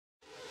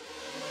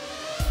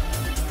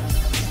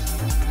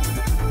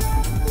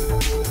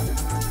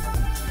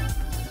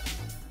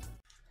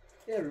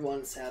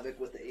everyone, it's Havoc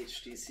with the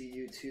HDC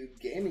YouTube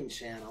gaming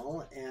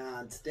channel,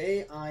 and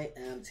today I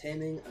am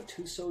taming a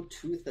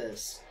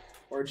Tusoteuthis,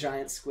 or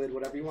Giant Squid,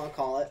 whatever you want to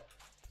call it.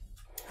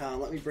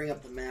 Let me bring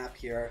up the map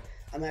here.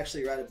 I'm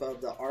actually right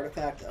above the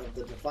artifact of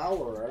the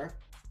Devourer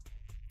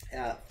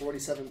at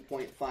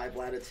 47.5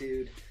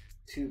 latitude,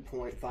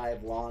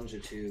 2.5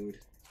 longitude,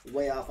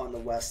 way off on the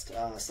west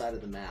side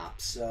of the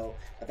map. So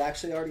I've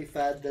actually already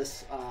fed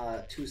this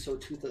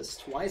Tusoteuthis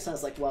twice. I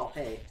was like, well,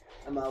 hey,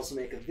 I might also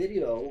make a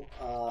video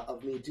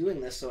of me doing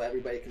this so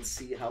everybody can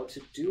see how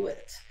to do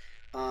it.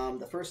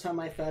 The first time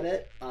I fed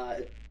it,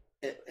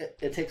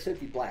 it takes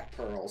 50 black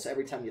pearls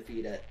every time you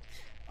feed it.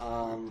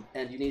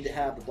 And you need to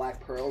have the black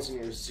pearls in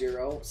your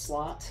 0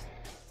 slot.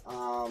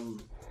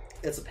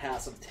 It's a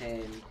passive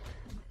tame.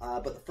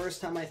 But the first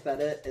time I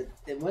fed it,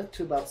 it went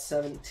to about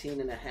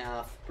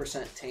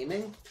 17.5%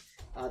 taming.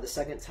 The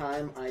second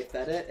time I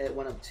fed it, it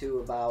went up to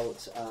about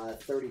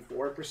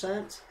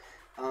 34%.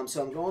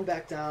 So I'm going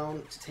back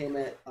down to tame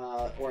it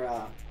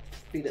or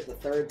feed it the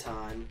third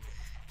time,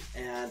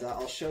 and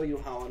I'll show you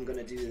how I'm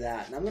going to do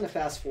that. And I'm going to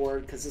fast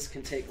forward because this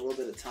can take a little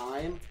bit of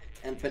time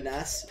and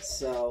finesse,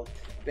 so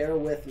bear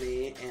with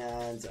me,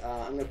 and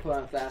I'm going to put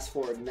on fast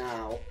forward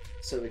now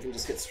so we can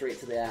just get straight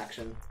to the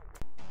action.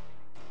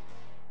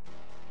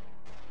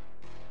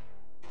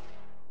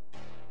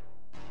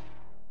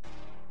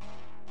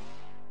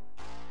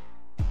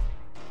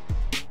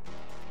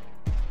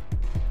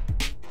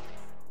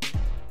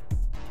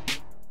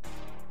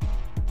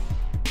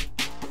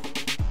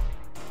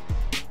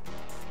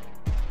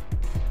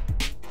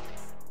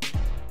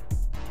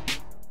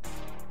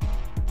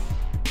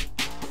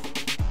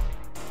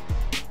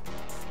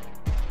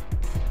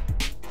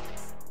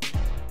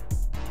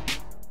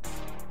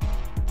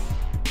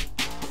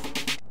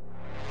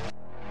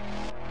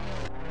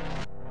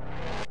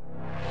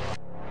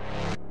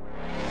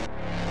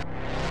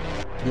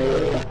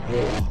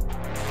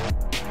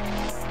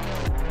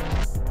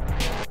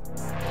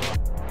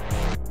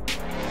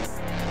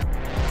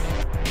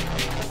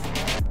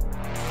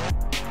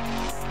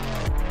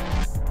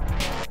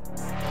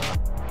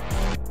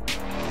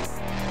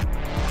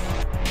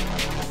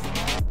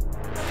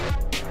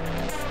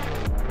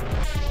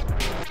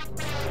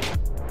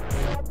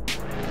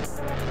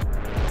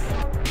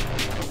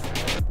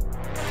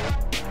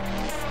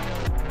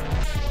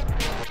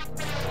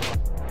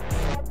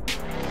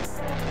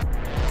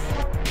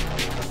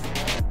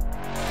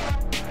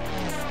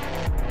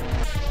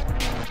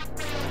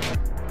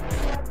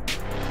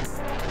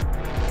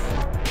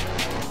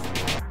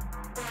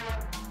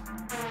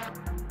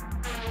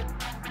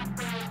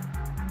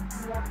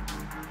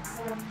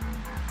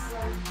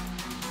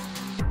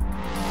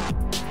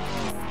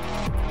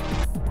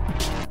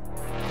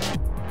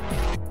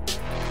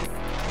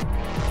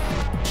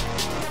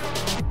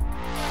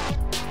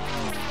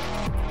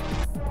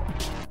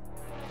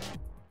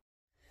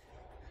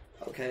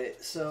 Okay,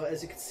 so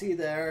as you can see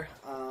there,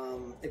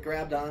 it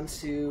grabbed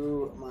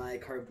onto my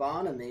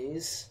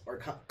Carbonomes,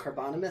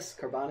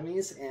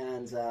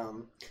 and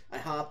I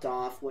hopped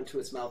off, went to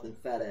its mouth, and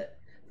fed it.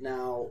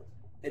 Now,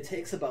 it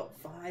takes about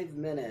 5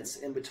 minutes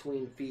in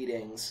between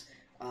feedings,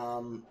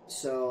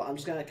 so I'm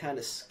just going to kind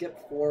of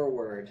skip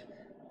forward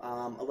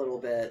a little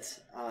bit,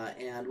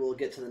 and we'll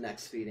get to the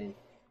next feeding.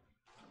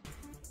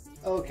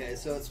 Okay,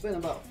 so it's been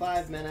about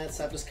 5 minutes.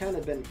 I've just kind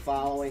of been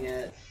following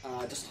it,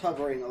 just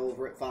hovering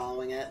over it,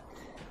 following it.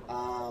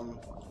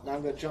 Now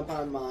I'm going to jump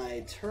on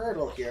my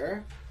turtle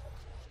here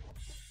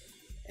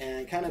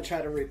and kind of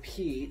try to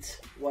repeat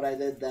what I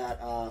did that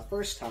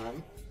first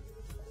time.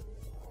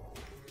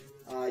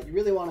 You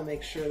really want to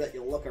make sure that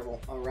you look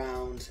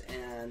around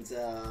and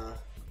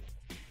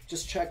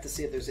just check to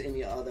see if there's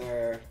any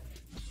other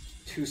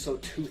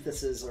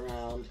Tusoteuthis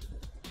around.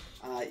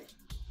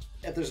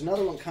 If there's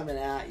another one coming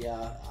at you,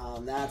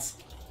 that's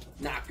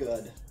not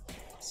good.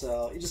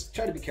 So you just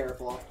try to be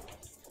careful.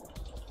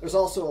 There's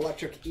also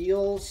electric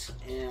eels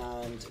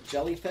and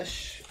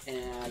jellyfish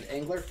and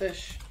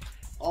anglerfish,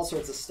 all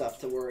sorts of stuff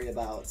to worry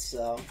about.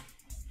 So,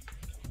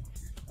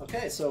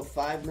 okay, so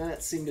 5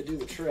 minutes seemed to do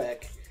the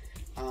trick.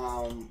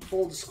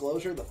 Full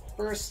disclosure, the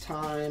first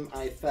time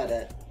I fed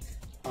it,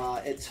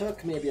 it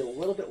took maybe a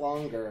little bit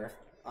longer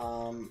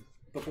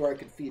before I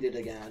could feed it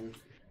again.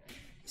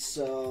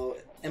 So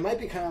it might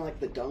be kind of like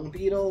the dung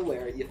beetle,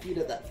 where you feed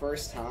it that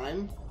first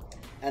time,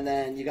 and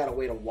then you gotta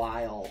wait a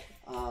while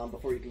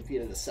before you can feed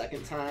it a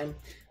second time.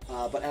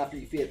 But after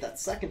you feed it that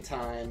second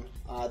time,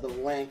 the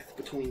length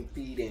between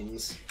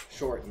feedings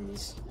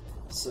shortens.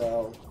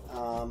 So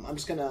I'm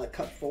just gonna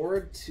cut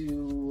forward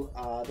to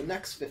the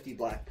next 50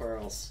 black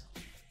pearls.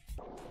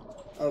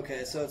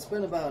 Okay, so it's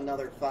been about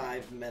another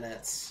 5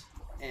 minutes,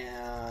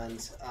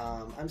 and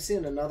I'm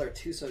seeing another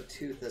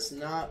Tusoteuthis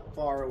not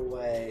far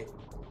away.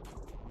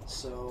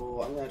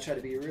 So I'm going to try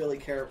to be really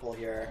careful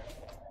here.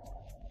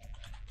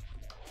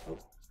 Oh,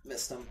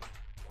 missed him.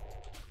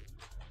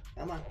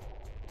 Come on.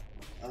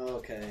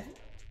 Okay.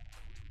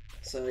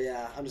 So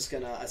yeah, I'm just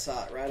going to, I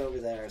saw it right over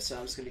there, so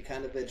I'm just going to be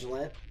kind of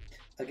vigilant.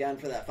 Again,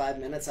 for that 5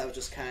 minutes, I was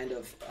just kind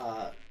of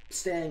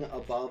staying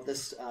above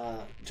this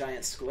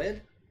giant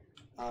squid.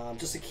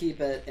 just to keep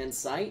it in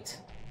sight,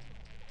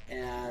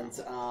 and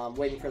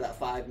waiting for that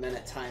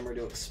 5-minute timer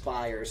to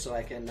expire so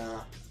I can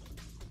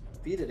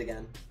feed it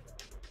again.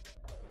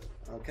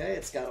 Okay,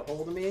 it's got a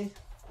hold of me.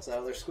 Is that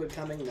other squid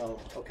coming? No.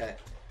 Okay.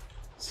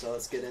 So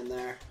let's get in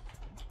there.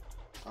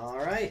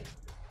 Alright.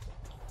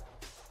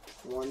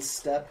 One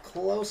step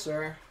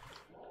closer.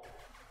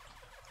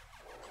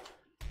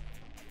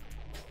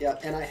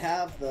 Yep, and I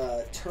have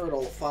the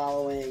turtle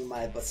following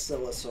my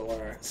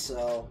basilosaur,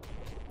 so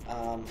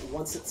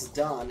once it's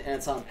done, and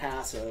it's on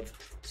passive,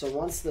 so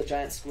once the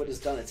giant squid is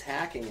done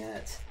attacking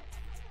it,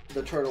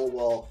 the turtle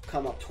will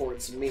come up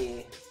towards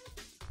me,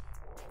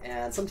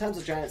 and sometimes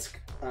the giant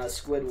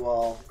squid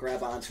will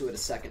grab onto it a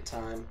second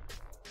time,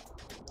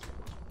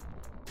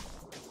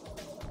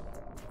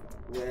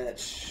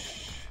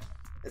 which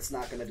it's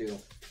not going to do.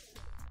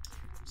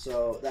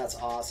 So that's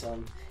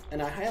awesome.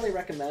 And I highly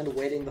recommend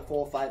waiting the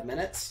full 5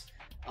 minutes.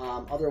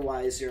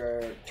 Otherwise,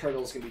 your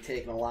turtle's going to be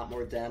taking a lot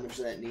more damage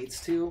than it needs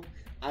to.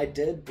 I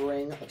did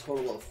bring a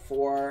total of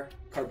 4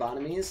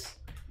 Carbonomies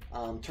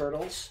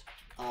turtles.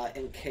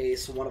 In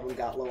case one of them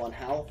got low on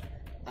health,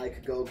 I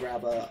could go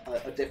grab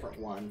a different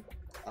one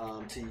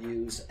to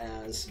use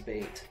as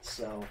bait.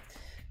 So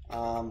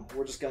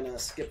we're just going to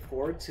skip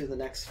forward to the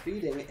next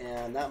feeding,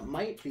 and that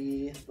might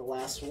be the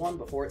last one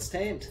before it's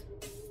tamed.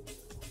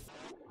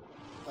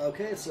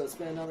 Okay, so it's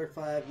been another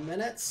 5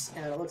 minutes,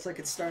 and it looks like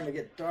it's starting to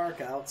get dark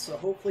out, so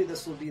hopefully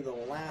this will be the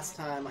last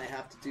time I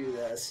have to do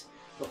this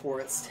before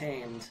it's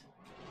tamed.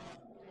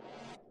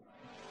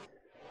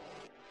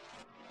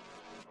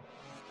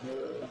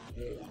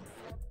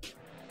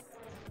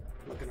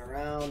 Looking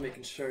around,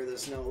 making sure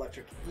there's no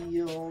electric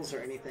eels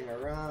or anything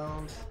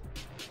around.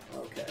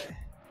 Okay.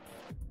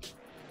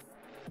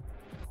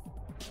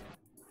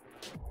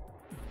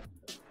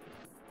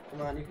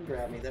 Come on, you can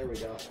grab me. There we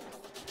go.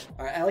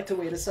 Alright, I like to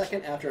wait a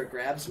second after it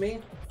grabs me,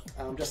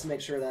 just to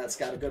make sure that it's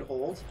got a good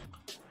hold.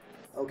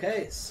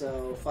 Okay,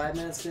 so 5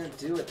 minutes didn't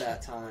do it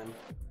that time.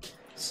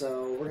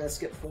 So we're going to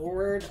skip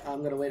forward. I'm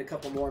going to wait a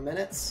couple more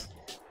minutes,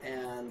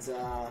 and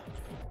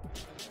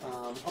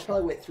I'll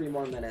probably wait 3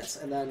 more minutes,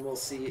 and then we'll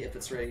see if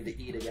it's ready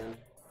to eat again.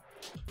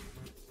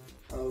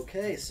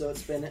 Okay, so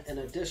it's been an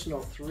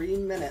additional 3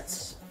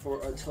 minutes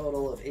for a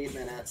total of 8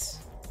 minutes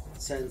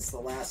since the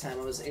last time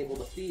I was able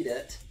to feed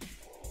it.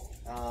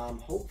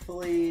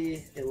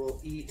 Hopefully it will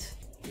eat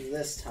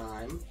this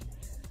time,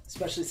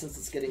 especially since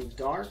it's getting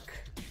dark,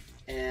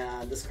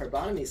 and this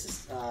Carbonomy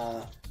is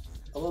a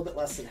little bit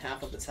less than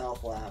half of its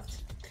health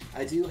left.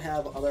 I do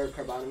have other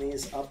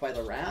Carbonomies up by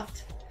the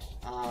raft,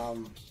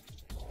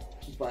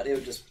 but it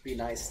would just be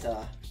nice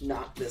to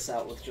knock this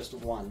out with just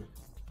one.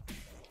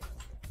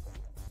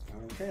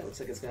 Okay, looks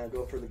like it's going to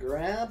go for the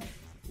grab.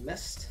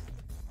 Missed.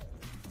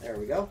 There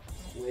we go.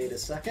 Wait a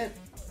second.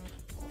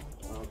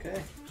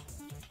 Okay.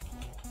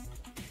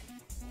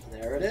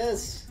 There it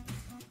is.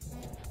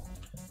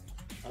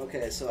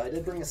 Okay, so I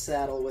did bring a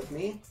saddle with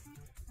me.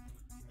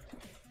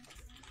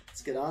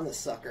 Let's get on this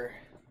sucker.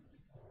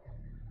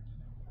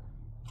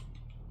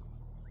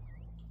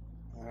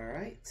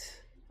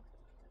 Alright.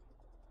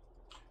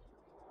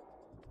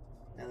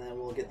 And then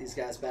we'll get these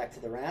guys back to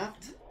the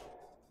raft.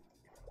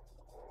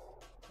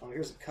 Oh,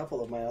 here's a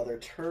couple of my other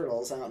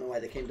turtles. I don't know why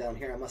they came down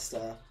here. I must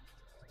have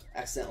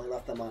accidentally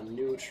left them on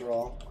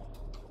neutral.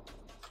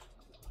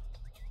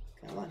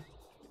 Come on.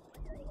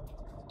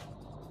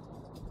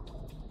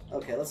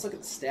 Okay, let's look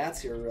at the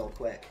stats here real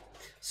quick.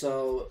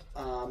 So,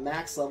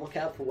 max level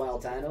cap for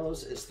wild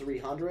dinos is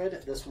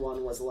 300. This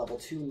one was level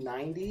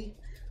 290,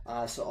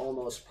 so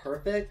almost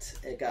perfect.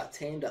 It got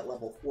tamed at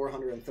level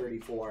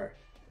 434.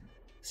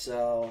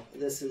 So,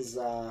 this is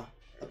a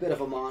bit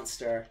of a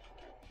monster.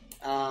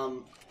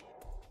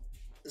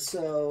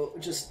 So,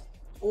 just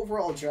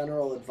overall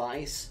general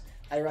advice,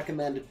 I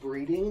recommend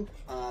breeding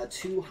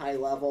 2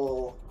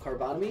 high-level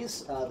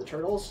Carbonomies, the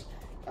turtles.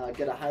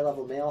 Get a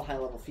high-level male,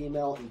 high-level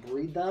female, and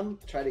breed them.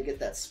 Try to get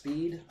that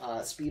speed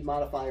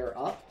modifier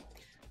up,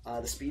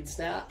 the speed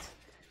stat.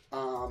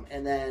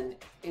 And then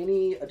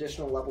any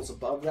additional levels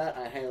above that,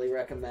 I highly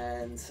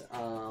recommend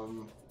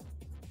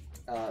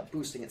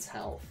boosting its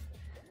health.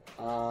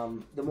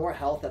 The more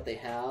health that they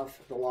have,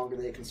 the longer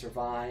they can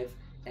survive,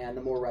 and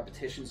the more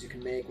repetitions you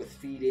can make with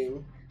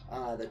feeding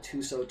the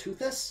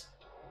Tusoteuthis.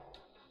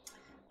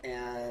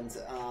 And,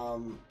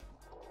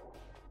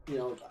 you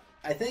know,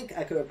 I think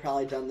I could have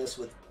probably done this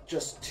with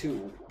just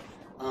 2.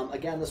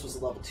 Again, this was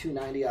a level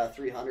 290 out of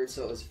 300,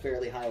 so it was a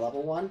fairly high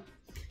level one.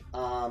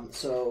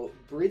 So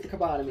breed the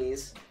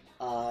Carbonomies,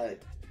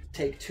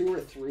 take 2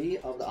 or 3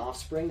 of the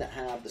offspring that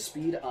have the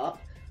speed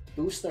up,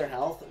 boost their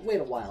health,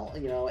 wait a while,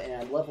 you know,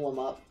 and level them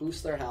up,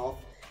 boost their health,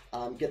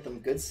 get them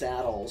good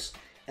saddles,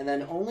 and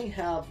then only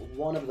have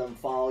one of them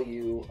follow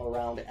you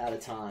around at a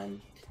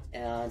time.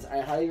 And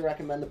I highly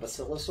recommend the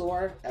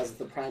Basilosaur as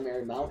the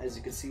primary mount, as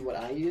you can see what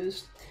I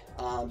used,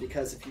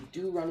 because if you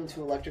do run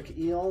into electric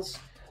eels,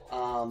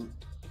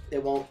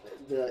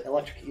 the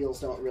electric eels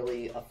don't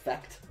really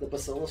affect the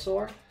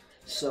Basilosaur.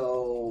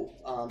 So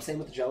same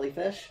with the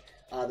jellyfish.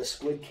 The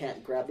squid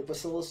can't grab the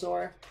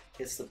Basilosaur.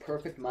 It's the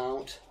perfect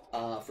mount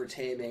for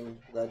taming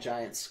the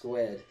giant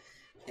squid.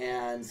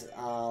 And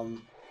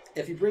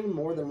if you bring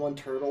more than one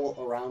turtle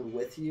around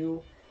with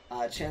you,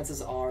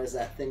 chances are is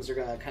that things are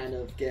going to kind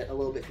of get a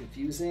little bit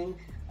confusing.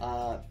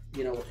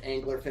 You know, with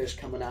anglerfish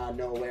coming out of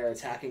nowhere,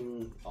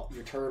 attacking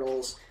your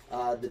turtles.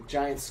 The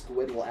giant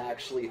squid will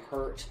actually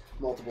hurt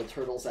multiple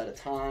turtles at a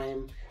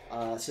time.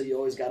 So you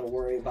always got to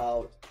worry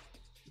about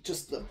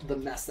just the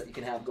mess that you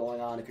can have going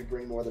on if you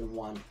bring more than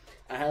one.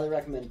 I highly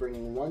recommend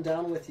bringing one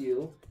down with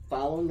you,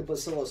 following the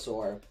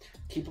basilosaur.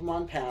 Keep them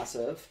on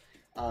passive.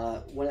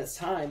 When it's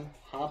time,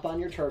 hop on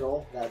your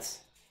turtle that's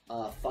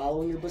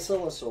following your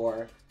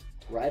basilosaur,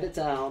 write it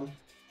down,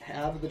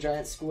 have the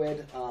giant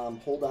squid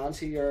hold on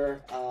to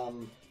your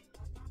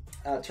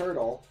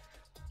turtle.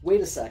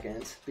 Wait a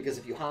second, because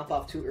if you hop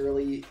off too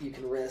early, you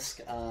can risk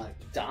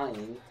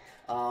dying.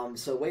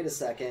 So wait a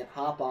second,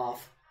 hop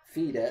off,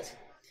 feed it,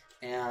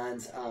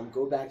 and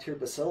go back to your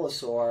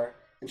basilosaur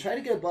and try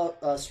to get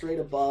above, straight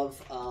above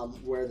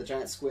where the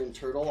giant squid and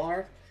turtle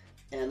are.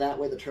 And that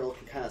way the turtle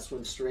can kind of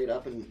swim straight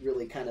up and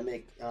really kind of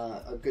make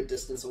a good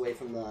distance away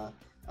from the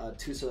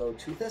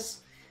Tusoteuthis.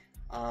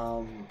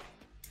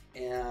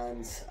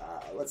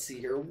 Let's see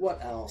here,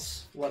 what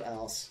else?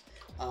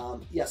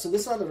 Yeah, so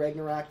this is on the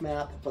Ragnarok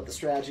map, but the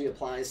strategy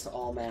applies to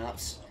all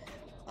maps.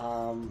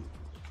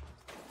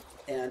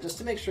 And just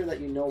to make sure that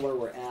you know where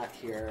we're at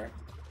here,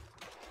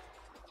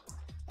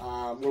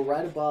 we're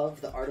right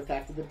above the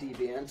Artifact of the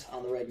Deviant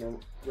on the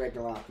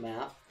Ragnarok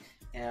map.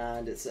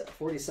 And it's at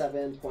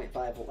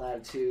 47.5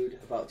 latitude,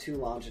 about 2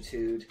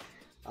 longitude,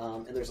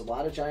 and there's a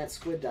lot of giant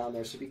squid down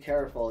there, so be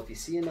careful. If you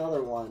see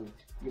another one,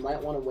 you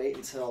might want to wait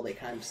until they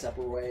kind of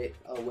separate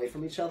away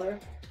from each other.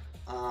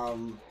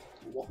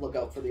 Look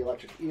out for the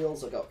electric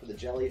eels, look out for the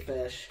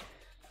jellyfish.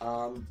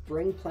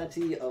 Bring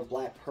plenty of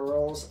black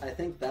pearls. I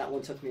think that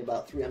one took me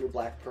about 300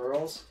 black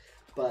pearls,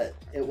 but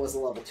it was a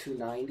level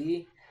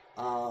 290.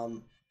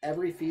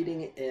 Every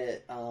feeding,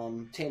 it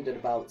tamed at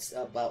about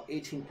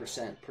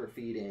 18% per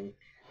feeding.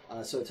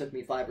 So it took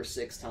me 5 or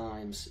 6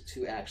 times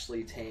to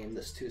actually tame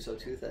this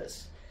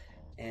Tusoteuthis.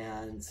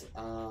 And,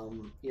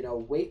 you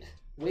know, wait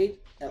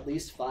at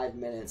least 5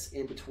 minutes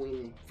in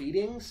between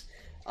feedings.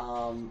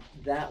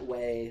 That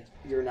way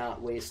you're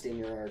not wasting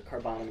your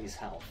Carbonamy's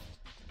health.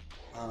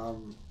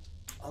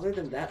 Other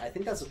than that, I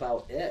think that's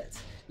about it.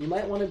 You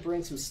might want to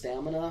bring some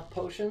stamina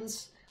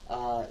potions.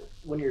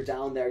 When you're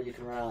down there, you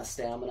can run out of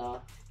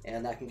stamina,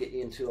 and that can get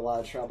you into a lot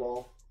of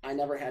trouble. I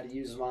never had to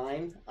use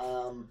mine,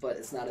 but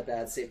it's not a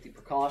bad safety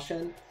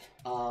precaution.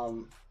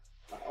 Oh,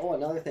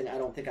 another thing I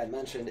don't think I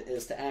mentioned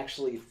is to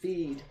actually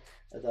feed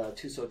the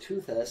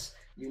Tusoteuthis,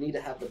 you need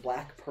to have the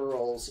black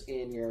pearls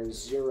in your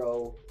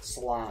 0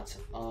 slot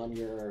on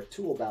your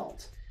tool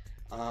belt.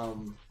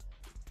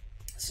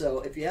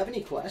 So if you have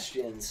any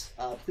questions,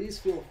 please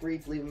feel free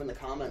to leave them in the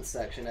comments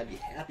section. I'd be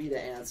happy to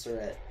answer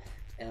it.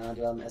 And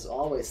as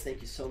always,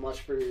 thank you so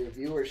much for your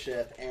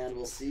viewership, and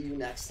we'll see you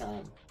next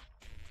time.